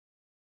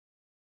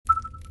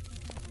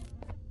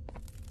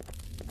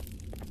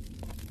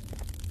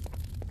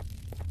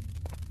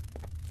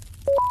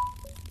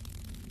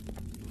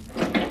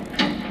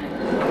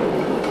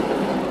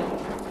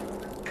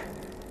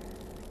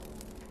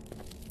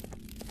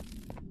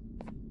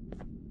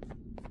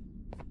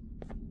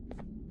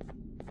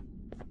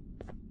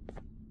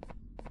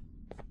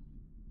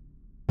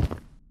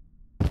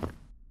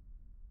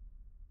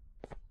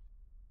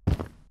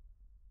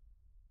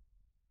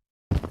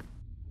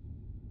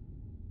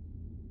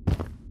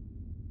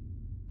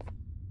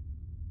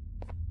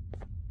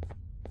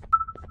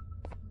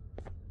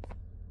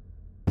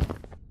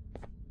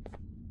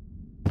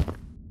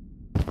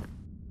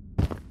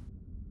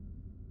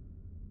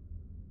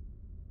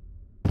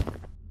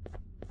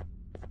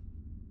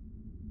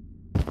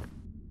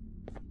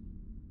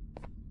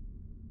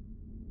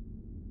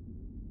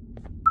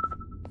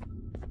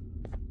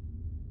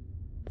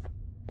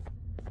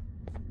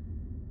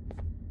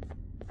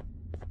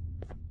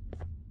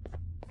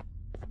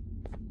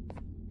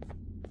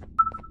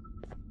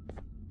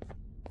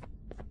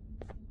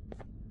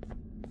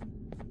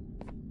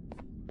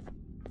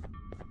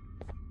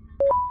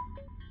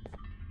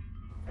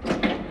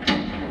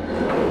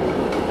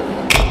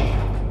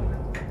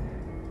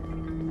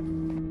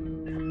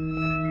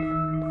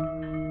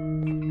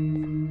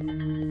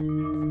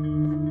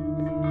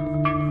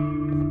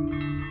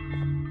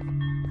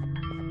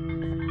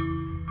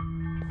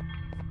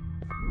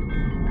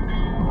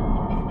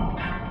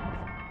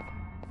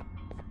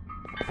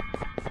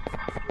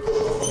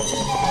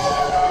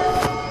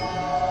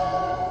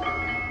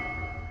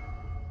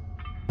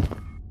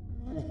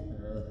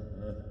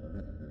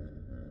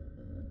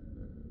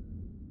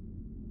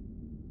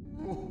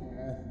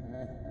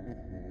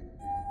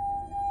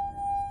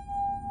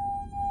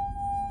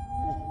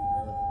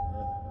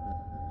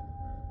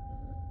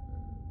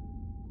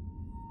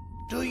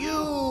Do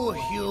you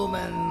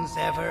humans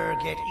ever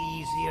get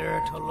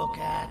easier to look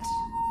at?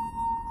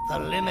 The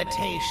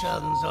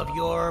limitations of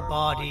your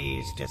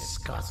bodies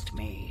disgust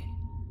me.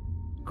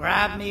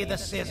 Grab me the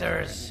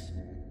scissors.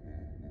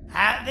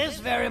 At this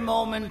very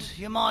moment,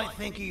 you might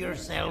think of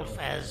yourself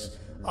as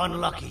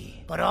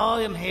unlucky, but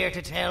I am here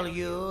to tell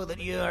you that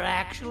you are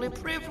actually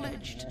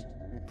privileged.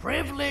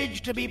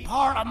 Privileged to be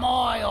part of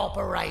my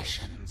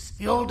operations.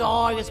 You'll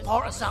die as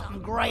part of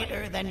something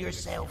greater than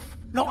yourself.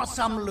 Not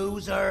some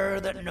loser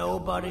that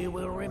nobody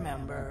will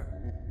remember.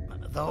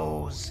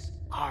 Those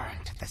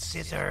aren't the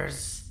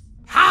scissors.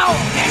 How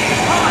many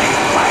times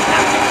do I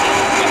have to keep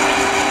the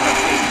difference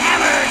between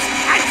hammers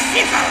and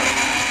scissors?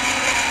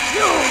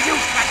 You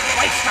useless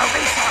waste of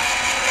resources.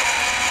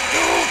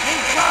 You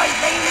think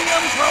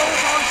titanium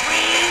grows on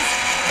trees?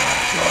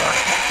 You're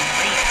getting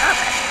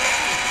repurposed.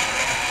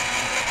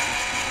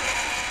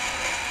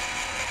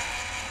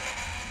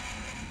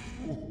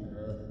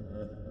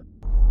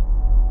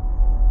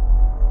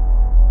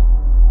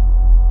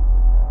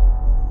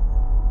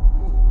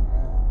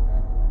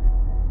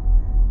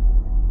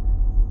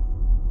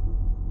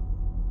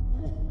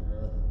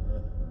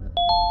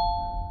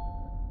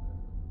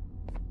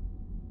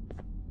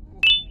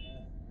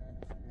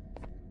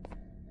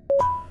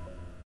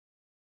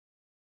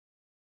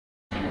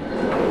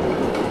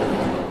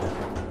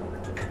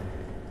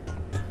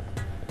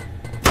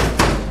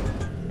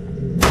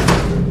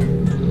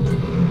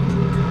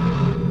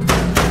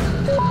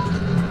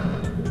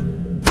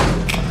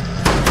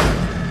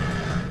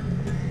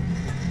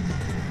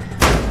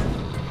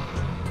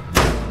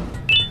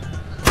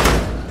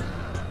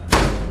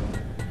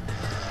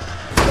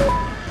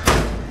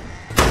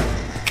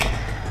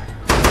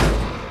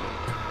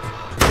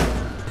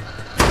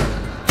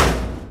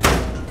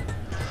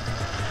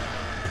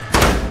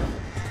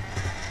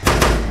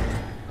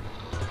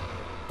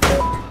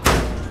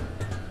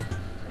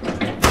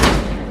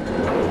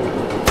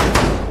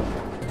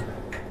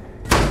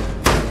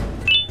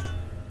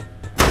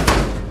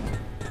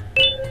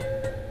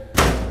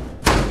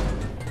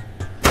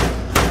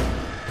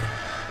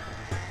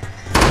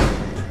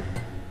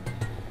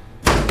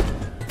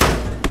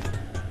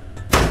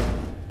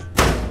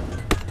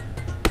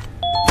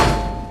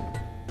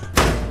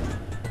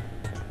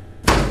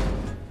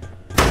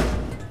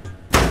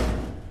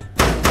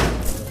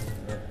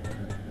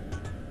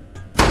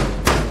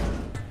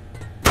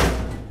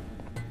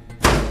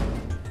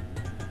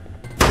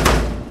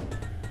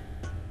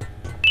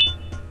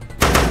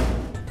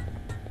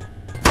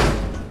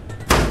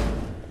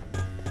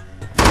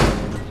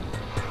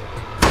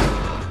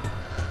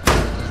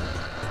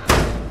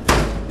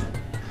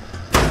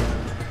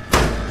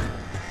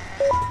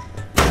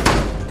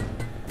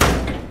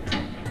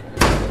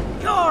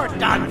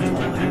 Done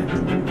for.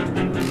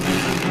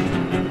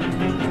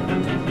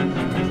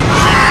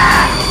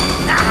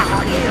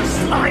 Now, you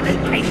slimy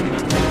patient,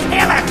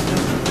 kill it!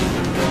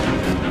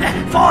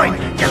 Fine,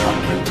 you look,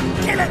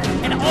 kill it,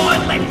 and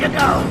I'll let you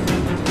go.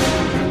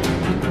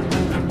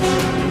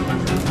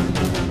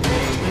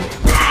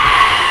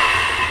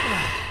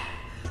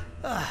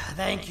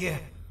 Thank you.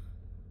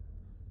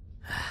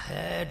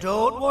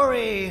 Don't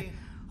worry,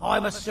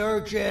 I'm a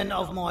surgeon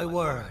of my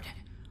word.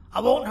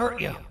 I won't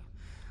hurt you.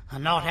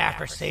 Not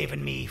after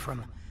saving me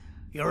from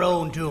your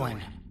own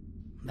doing.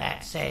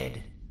 That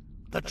said,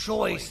 the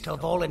choice to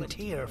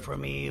volunteer for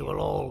me will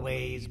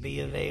always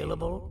be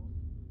available.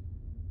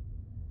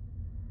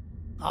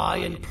 I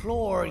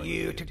implore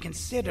you to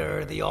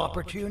consider the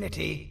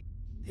opportunity.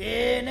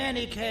 In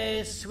any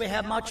case, we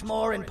have much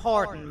more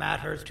important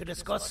matters to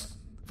discuss.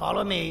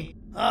 Follow me.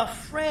 A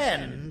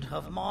friend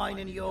of mine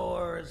and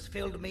yours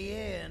filled me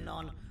in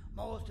on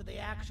most of the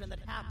action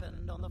that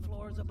happened on the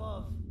floors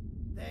above.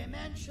 They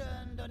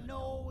mentioned a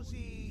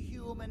nosy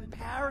human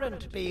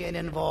parent being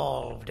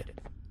involved.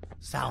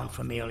 Sound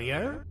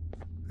familiar?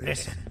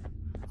 Listen,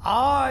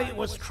 I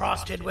was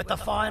trusted with the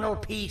final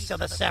piece of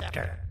the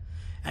scepter,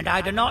 and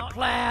I do not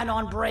plan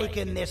on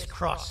breaking this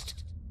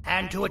trust.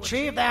 And to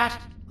achieve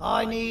that,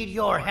 I need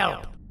your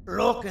help.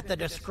 Look at the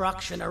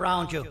destruction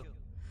around you.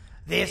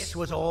 This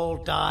was all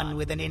done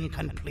with an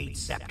incomplete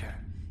scepter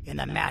in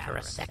a matter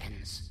of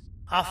seconds.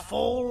 A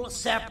full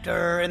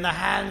scepter in the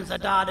hands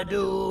of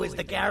Dadadu is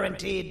the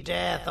guaranteed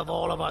death of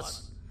all of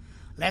us.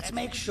 Let's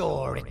make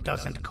sure it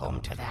doesn't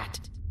come to that.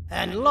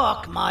 And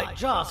luck might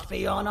just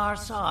be on our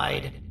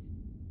side.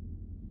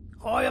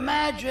 I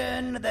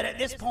imagine that at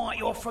this point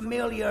you're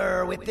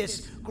familiar with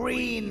this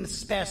green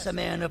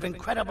specimen of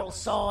incredible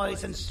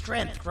size and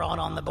strength drawn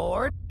on the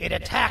board. It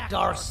attacked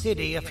our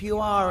city a few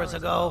hours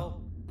ago.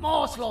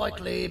 Most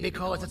likely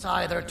because it's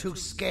either too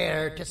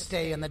scared to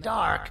stay in the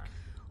dark,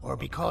 or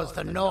because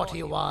the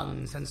naughty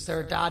ones and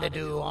Sir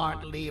Dadadu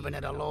aren't leaving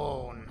it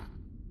alone.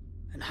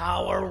 And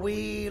how are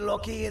we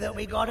lucky that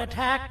we got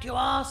attacked, you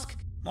ask?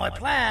 My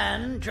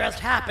plan just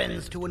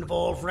happens to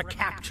involve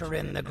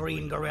recapturing the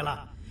green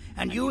gorilla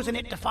and using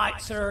it to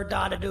fight Sir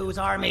Dadadu's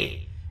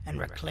army and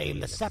reclaim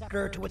the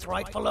scepter to its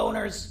rightful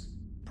owners.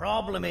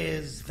 Problem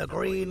is, the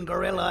green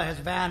gorilla has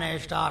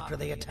vanished after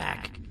the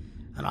attack,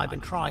 and I've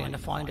been trying to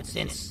find it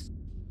since.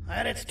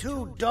 And it's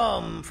too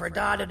dumb for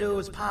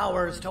Dadadu's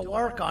powers to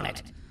work on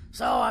it,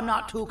 so I'm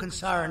not too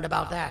concerned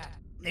about that.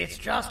 It's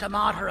just a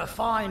matter of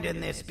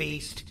finding this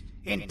beast,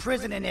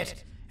 imprisoning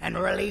it, and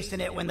releasing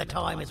it when the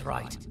time is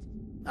right.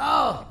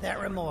 Oh, that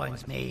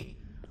reminds me.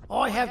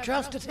 I have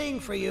just a thing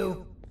for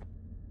you.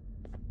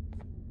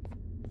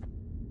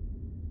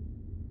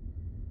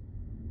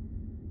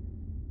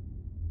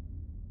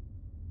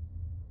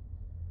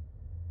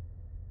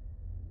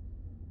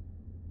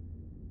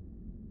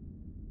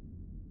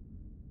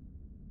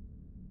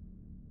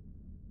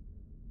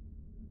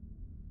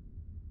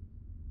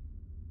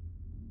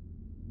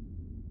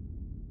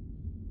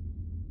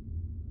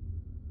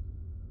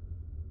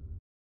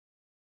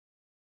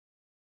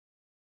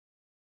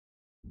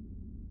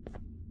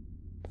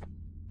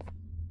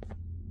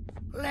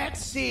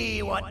 Let's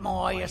see what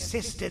my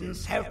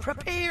assistants have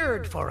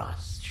prepared for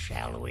us,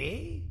 shall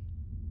we?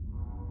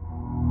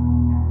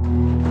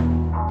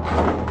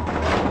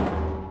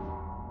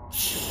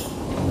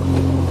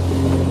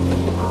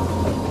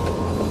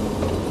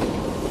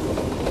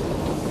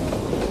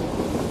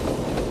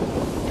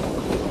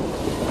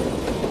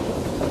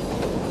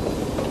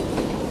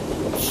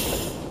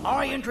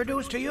 I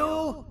introduce to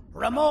you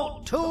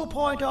Remote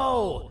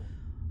 2.0,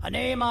 a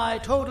name I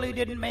totally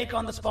didn't make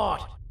on the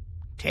spot.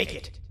 Take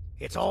it.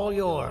 It's all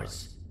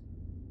yours.